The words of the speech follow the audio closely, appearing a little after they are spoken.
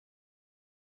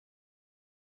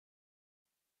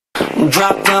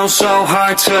Drop down so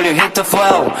hard till you hit the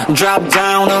floor. Drop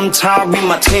down on top with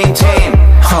my team.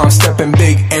 I'm stepping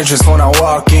big entrance when I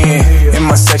walk in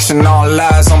my section, all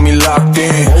eyes on me locked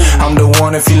in. I'm the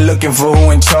one if you're looking for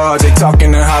who in charge. They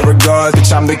talking in high regards,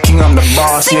 bitch, I'm the king, I'm the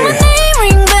boss, yeah. See my name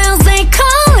ring bells, they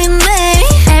calling me.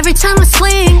 Every time I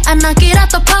swing, I knock it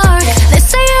out the park. They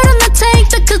say I don't take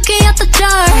the cookie out the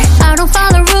jar. I don't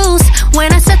follow rules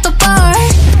when I set the bar.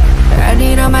 I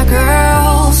need all my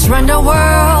girls, run the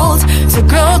world. So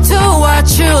go do what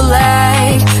you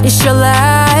like, it's your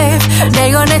life.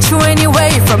 They gon' let you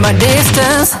anyway from a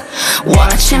distance.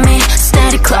 Watching me,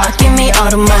 steady clocking me,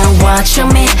 all the mind watching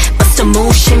me. Bust a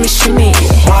move, shimmy, shimmy.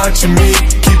 Watching me,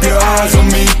 keep your eyes on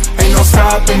me, ain't no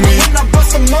stopping me.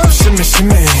 Bust a move, shimmy,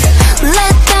 shimmy.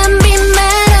 Let them be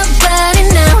mad about it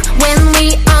now. When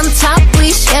we on top,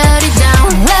 we shut it down.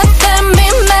 Let them be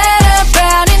mad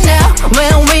about it now.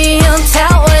 When we on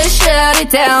top, we shut it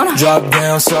down. Drop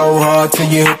down so hard till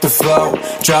you hit the floor.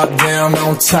 Drop down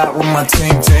on top with my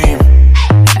team.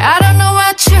 I don't know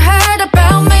what you heard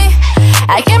about me.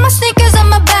 I get my sneakers on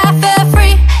my back for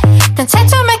free. Then tend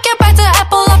to make it bite the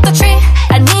apple off the tree.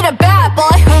 I need a bad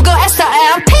boy who go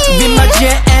S-I-M-P. Be my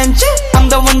J&G, I'm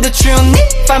the one that you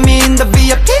need. Find me in the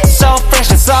VIP, so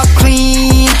fresh and so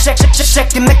clean. Check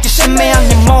it, make it shimmy. I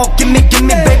need more, gimme,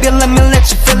 baby, let me let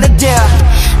you feel it, yeah.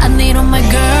 I need all my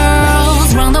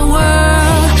girls round the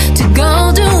world to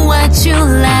go do what you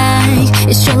like,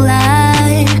 it's your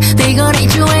life. They gon'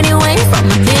 need you anyway from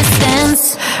a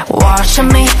distance.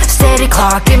 Watching me, steady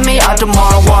clocking me, all the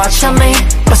more watching me.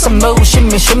 Bust a move,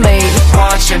 shimmy, shimmy.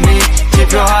 Watching me,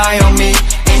 keep your eye on me,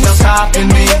 ain't no stopping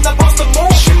me.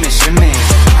 Shimmy, shimmy.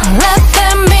 Let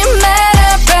them be mad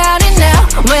about it now.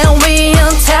 When we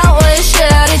on top, we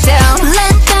shut it down.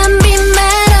 Let them be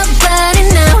mad about it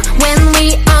now. When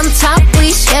we on top,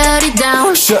 we shut it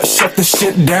down. Shut the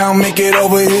shit down, make it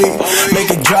overheat. Make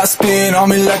it drop spin on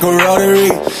me like a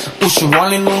rotary. If you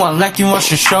only know I like you, what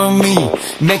you show me.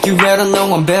 Make you better, no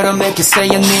one better, make you say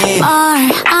you need more,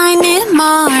 I need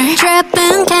more.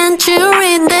 Trippin', can't you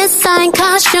read this sign?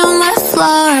 Caution the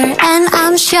floor, and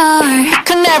I'm sure you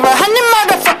can never honey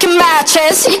motherfucking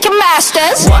matches. You can match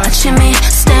this. Watching me,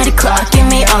 steady clocking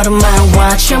me, all the mind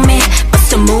watching me.